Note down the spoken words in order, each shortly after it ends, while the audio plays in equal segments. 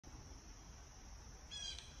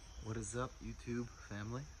What is up, YouTube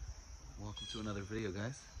family? Welcome to another video,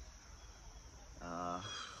 guys.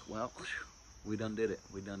 Well, we done did it.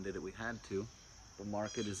 We We had to. The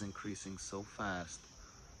market is increasing so fast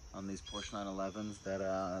on these Porsche 911s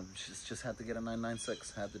that just had to get a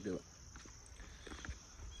 996. Had to do it.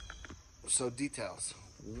 So details: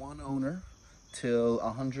 one owner till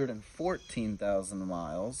 114,000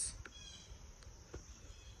 miles.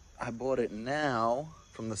 I bought it now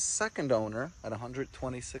from the second owner at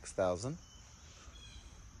 126,000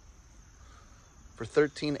 for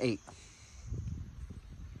 13.8. 13.8,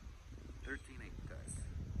 guys.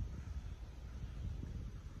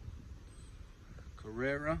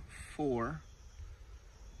 Carrera 4.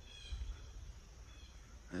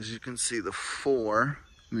 As you can see, the 4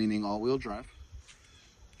 meaning all-wheel drive.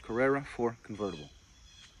 Carrera 4 convertible.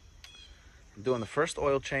 I'm doing the first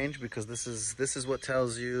oil change because this is what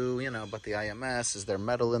tells you, about the IMS. Is there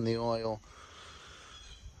metal in the oil?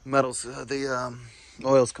 The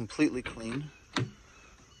oil's completely clean,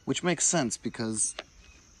 which makes sense because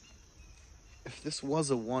if this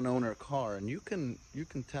was a one-owner car, and you can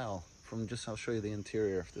tell from just, I'll show you the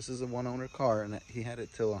interior. If this is a one-owner car and he had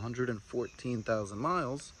it till 114,000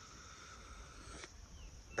 miles,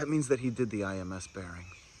 that means that he did the IMS bearing.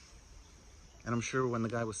 And I'm sure when the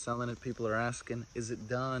guy was selling it, people are asking, is it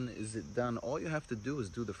done? Is it done? All you have to do is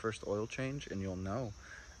do the first oil change and you'll know.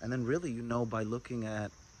 And then really you know by looking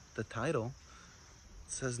at the title.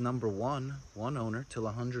 It says number one owner till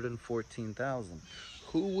 114,000.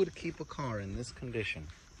 Who would keep a car in this condition?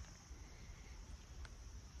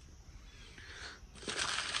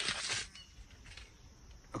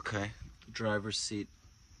 Okay, driver's seat.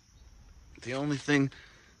 The only thing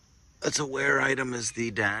that's a wear item is the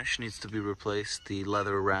dash. Needs to be replaced, the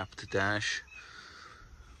leather wrapped dash.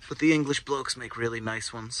 But the English blokes make really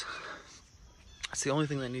nice ones. That's the only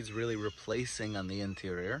thing that needs really replacing on the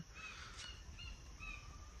interior.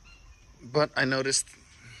 But I noticed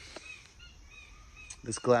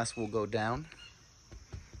this glass will go down,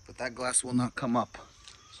 but that glass will not come up.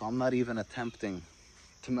 So I'm not even attempting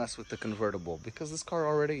to mess with the convertible because this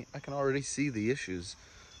car I can already see the issues.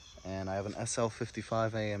 And I have an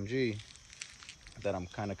SL55 AMG that I'm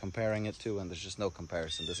kind of comparing it to, and there's just no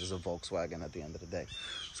comparison. This is a Volkswagen at the end of the day.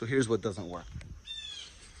 So here's what doesn't work.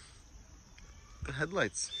 The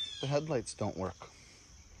headlights. The headlights don't work.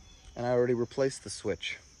 And I already replaced the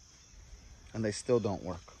switch, and they still don't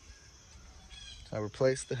work. So I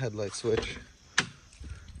replaced the headlight switch.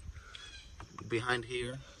 Behind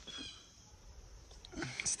here,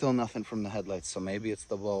 still nothing from the headlights, so maybe it's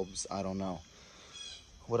the bulbs, I don't know.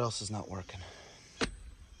 What else is not working?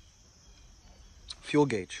 Fuel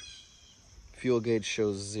gauge. Fuel gauge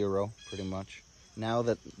shows 0 pretty much. Now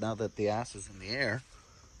that the ass is in the air,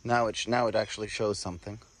 now it actually shows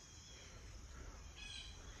something.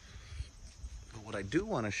 But what I do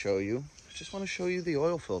want to show you, I just want to show you the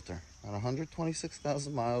oil filter. On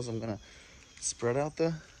 126,000 miles, I'm gonna spread out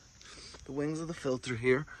the wings of the filter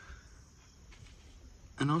here,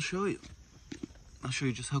 and I'll show you. I'll show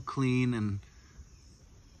you just how clean and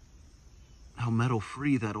how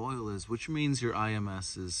metal-free that oil is, which means your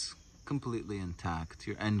IMS is completely intact.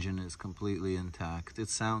 Your engine is completely intact. It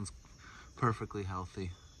sounds perfectly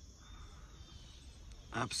healthy.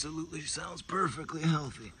 Absolutely sounds perfectly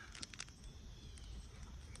healthy.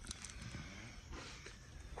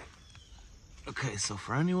 Okay, so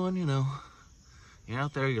for anyone, you're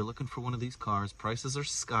out there, you're looking for one of these cars, prices are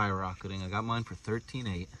skyrocketing. I got mine for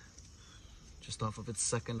 13.8, just off of its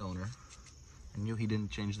second owner. I knew he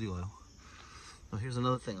didn't change the oil. Well, here's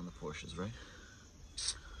another thing on the Porsches, right?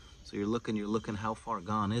 So you're looking, how far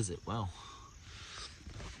gone is it? Well,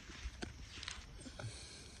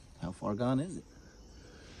 how far gone is it?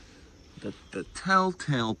 The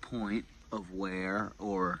telltale point of wear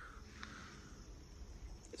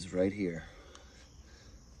is right here.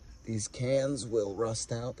 These cans will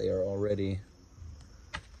rust out. They are already,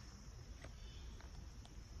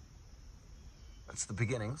 that's the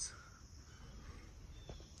beginnings.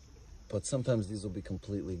 But sometimes these will be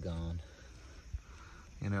completely gone,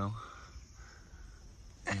 And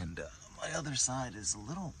my other side is a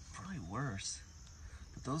little probably worse.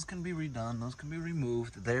 But those can be redone, those can be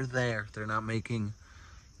removed. They're there. They're not making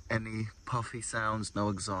any puffy sounds, no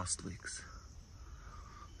exhaust leaks.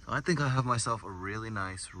 So I think I have myself a really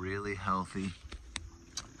nice, really healthy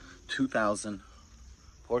 2000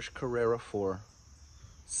 Porsche Carrera 4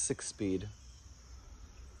 6-speed.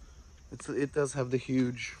 It does have the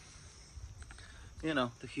huge,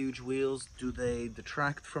 the huge wheels. Do they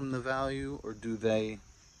detract from the value, or do they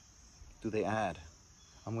add?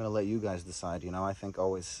 I'm gonna let you guys decide. I think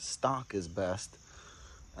always stock is best.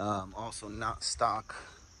 Also, not stock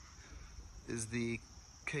is the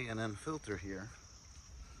K&N filter here.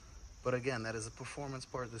 But again, that is a performance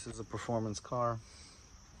part. This is a performance car.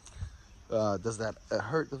 Does that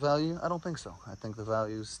hurt the value? I don't think so. I think the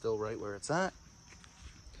value is still right where it's at,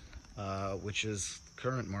 which is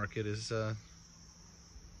current market is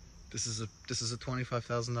this is a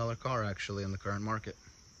 $25,000 car actually in the current market.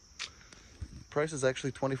 Price is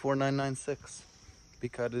actually $24,996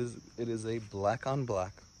 because it is a black on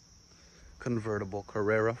black convertible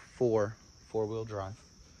Carrera 4-wheel drive.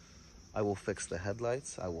 I will fix the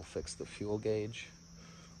headlights. I will fix the fuel gauge.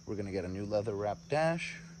 We're gonna get a new leather wrap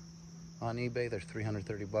dash on eBay. They're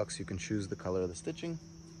 330 bucks. You can choose the color of the stitching.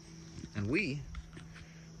 And we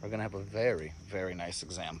are gonna have a very, very nice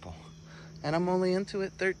example. And I'm only into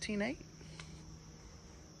it 13.8.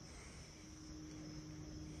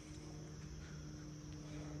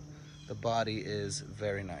 The body is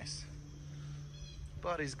very nice.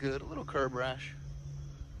 Body's good, a little curb rash.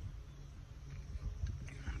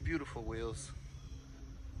 Beautiful wheels.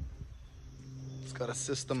 It's got a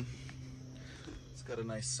system. It's got a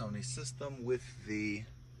nice Sony system with the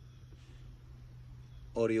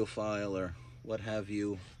audiophile or what have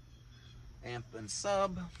you, amp and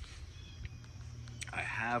sub. I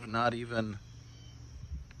have not even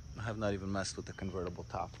messed with the convertible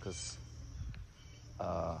top because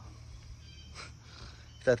if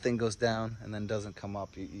that thing goes down and then doesn't come up,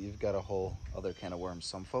 you've got a whole other can of worms.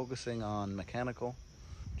 So I'm focusing on mechanical,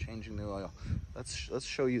 changing the oil. Let's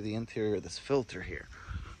show you the interior of this filter here.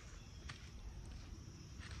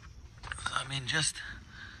 I mean, just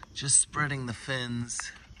spreading the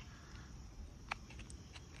fins,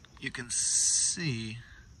 you can see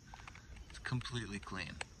it's completely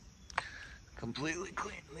clean. Completely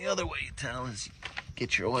clean. The other way you tell is you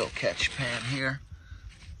get your oil catch pan here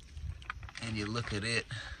and you look at it.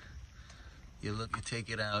 You take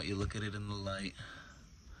it out, you look at it in the light.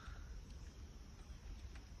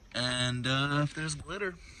 And if there's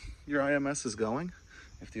glitter, your IMS is going.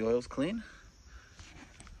 If the oil's clean,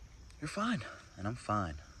 you're fine. And I'm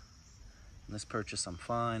fine. In this purchase, I'm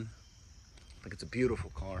fine. I think it's a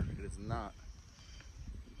beautiful car. It is not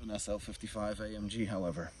an SL55 AMG,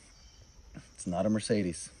 however. It's not a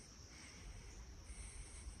Mercedes.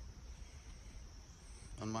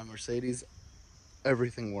 On my Mercedes,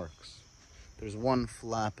 everything works. There's one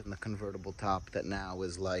flap in the convertible top that now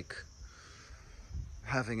is like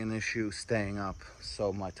having an issue staying up,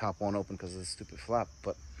 so my top won't open because of the stupid flap.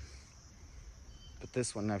 But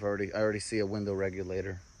this one, I already see a window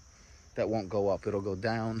regulator that won't go up. It'll go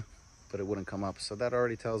down, but it wouldn't come up. So that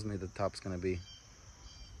already tells me the top's gonna be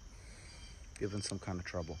given some kind of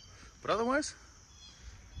trouble. But otherwise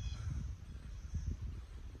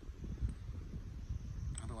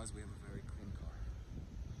we have a very clean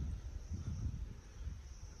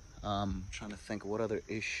car. Trying to think what other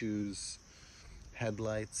issues.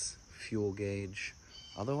 Headlights, fuel gauge.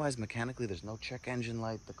 Otherwise, mechanically, there's no check engine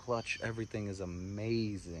light. The clutch, everything is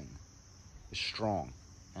amazing. It's strong.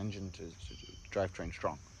 Engine to drivetrain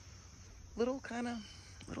strong. Little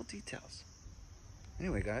details.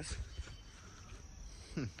 Anyway, guys.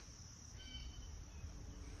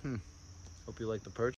 Hope you like the purchase.